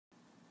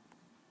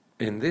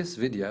In this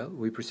video,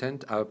 we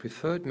present our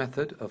preferred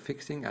method of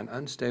fixing an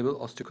unstable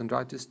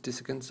osteochondritis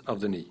dissecans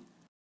of the knee.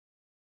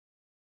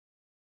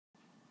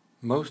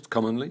 Most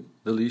commonly,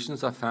 the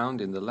lesions are found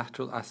in the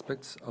lateral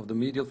aspects of the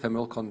medial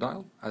femoral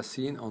condyle, as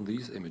seen on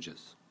these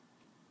images.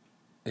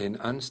 In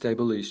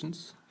unstable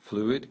lesions,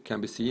 fluid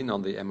can be seen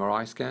on the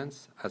MRI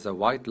scans as a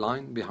white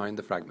line behind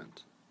the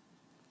fragment.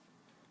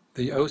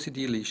 The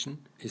OCD lesion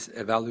is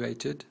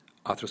evaluated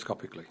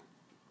arthroscopically.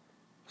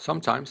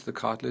 Sometimes the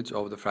cartilage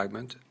of the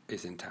fragment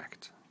is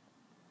intact.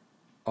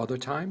 Other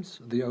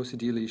times, the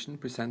OCD lesion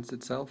presents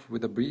itself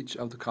with a breach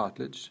of the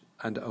cartilage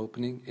and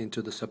opening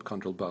into the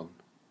subchondral bone.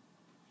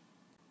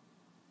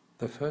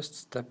 The first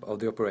step of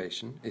the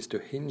operation is to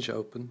hinge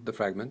open the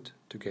fragment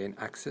to gain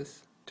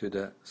access to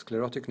the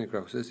sclerotic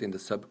necrosis in the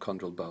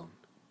subchondral bone.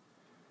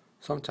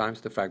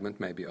 Sometimes the fragment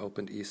may be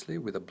opened easily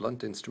with a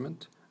blunt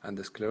instrument and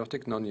the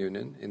sclerotic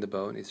non-union in the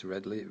bone is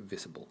readily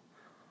visible.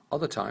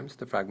 Other times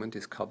the fragment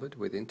is covered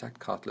with intact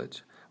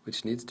cartilage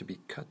which needs to be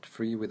cut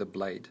free with a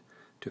blade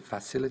to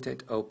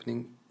facilitate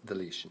opening the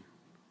lesion.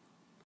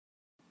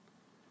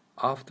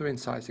 After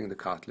incising the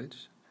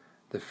cartilage,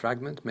 the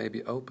fragment may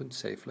be opened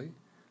safely,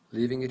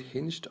 leaving it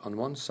hinged on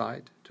one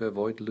side to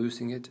avoid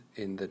losing it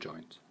in the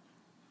joint.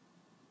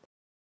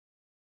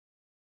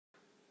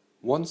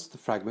 Once the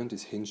fragment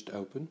is hinged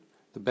open,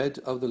 the bed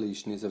of the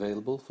lesion is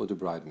available for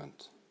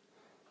debridement.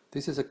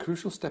 This is a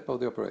crucial step of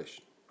the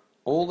operation.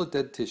 All the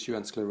dead tissue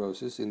and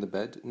sclerosis in the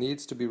bed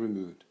needs to be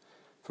removed,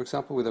 for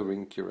example with a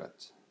ring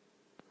curette.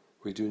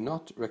 We do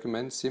not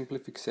recommend simply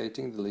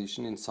fixating the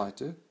lesion in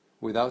situ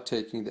without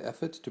taking the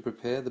effort to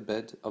prepare the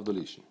bed of the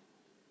lesion.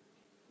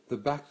 The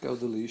back of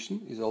the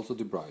lesion is also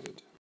debrided.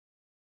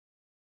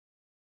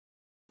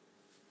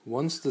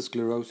 Once the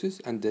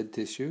sclerosis and dead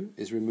tissue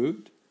is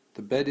removed,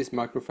 the bed is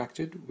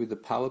microfractured with a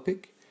power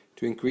pick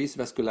to increase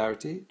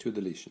vascularity to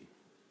the lesion.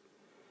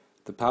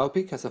 The power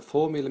pick has a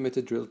 4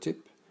 mm drill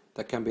tip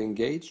that can be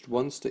engaged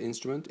once the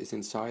instrument is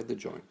inside the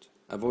joint,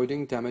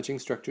 avoiding damaging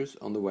structures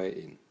on the way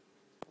in.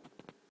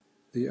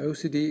 The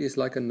OCD is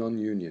like a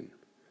non-union.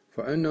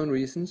 For unknown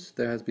reasons,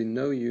 there has been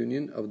no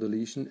union of the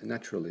lesion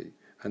naturally,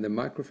 and the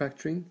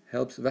microfracturing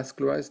helps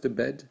vascularize the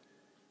bed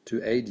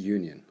to aid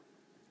union.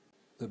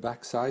 The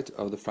backside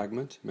of the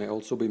fragment may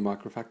also be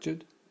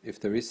microfractured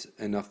if there is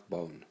enough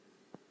bone.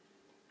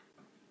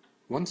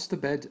 Once the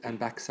bed and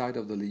backside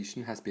of the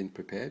lesion has been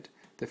prepared,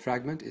 the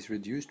fragment is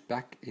reduced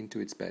back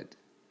into its bed.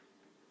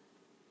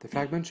 The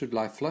fragment should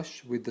lie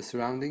flush with the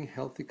surrounding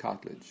healthy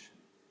cartilage.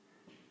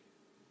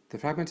 The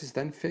fragment is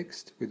then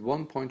fixed with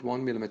 1.1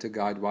 mm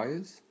guide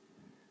wires.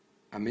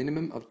 A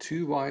minimum of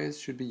 2 wires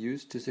should be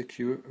used to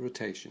secure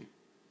rotation.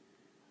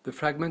 The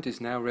fragment is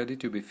now ready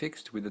to be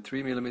fixed with the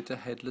 3 mm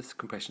headless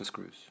compression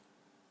screws.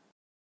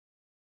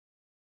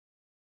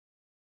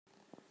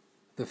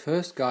 The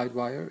first guide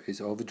wire is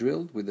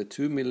over-drilled with a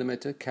 2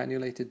 mm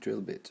cannulated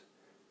drill bit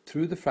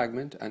through the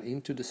fragment and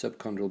into the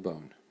subchondral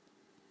bone.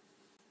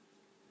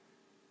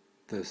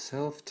 The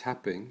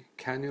self-tapping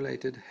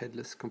cannulated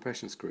headless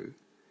compression screw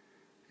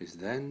is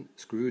then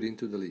screwed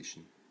into the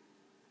lesion.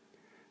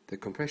 The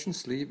compression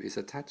sleeve is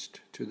attached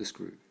to the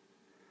screw.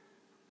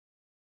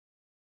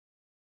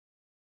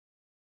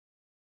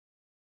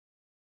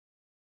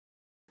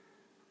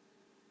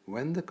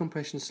 When the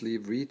compression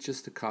sleeve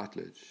reaches the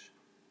cartilage,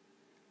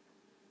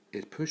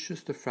 it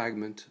pushes the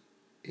fragment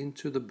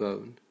into the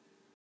bone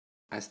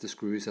as the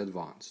screw is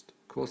advanced,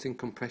 causing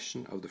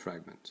compression of the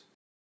fragment.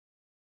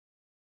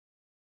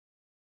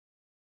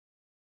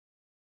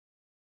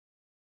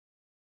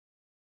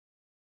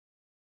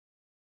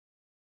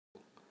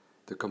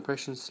 The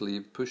compression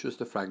sleeve pushes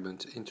the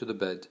fragment into the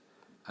bed,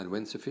 and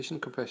when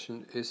sufficient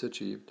compression is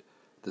achieved,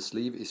 the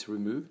sleeve is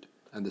removed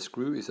and the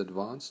screw is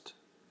advanced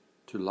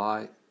to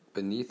lie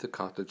beneath the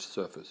cartilage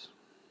surface.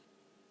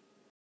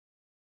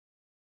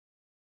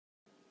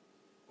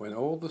 When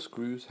all the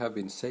screws have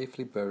been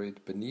safely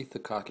buried beneath the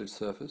cartilage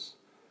surface,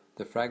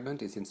 the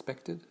fragment is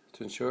inspected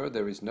to ensure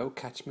there is no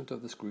catchment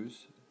of the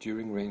screws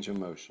during range of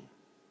motion.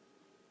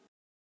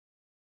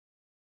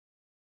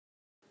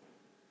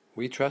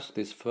 We trust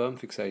this firm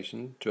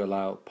fixation to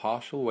allow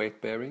partial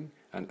weight bearing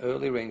and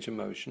early range of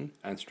motion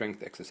and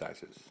strength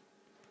exercises.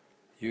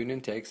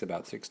 Union takes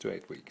about 6 to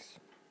 8 weeks.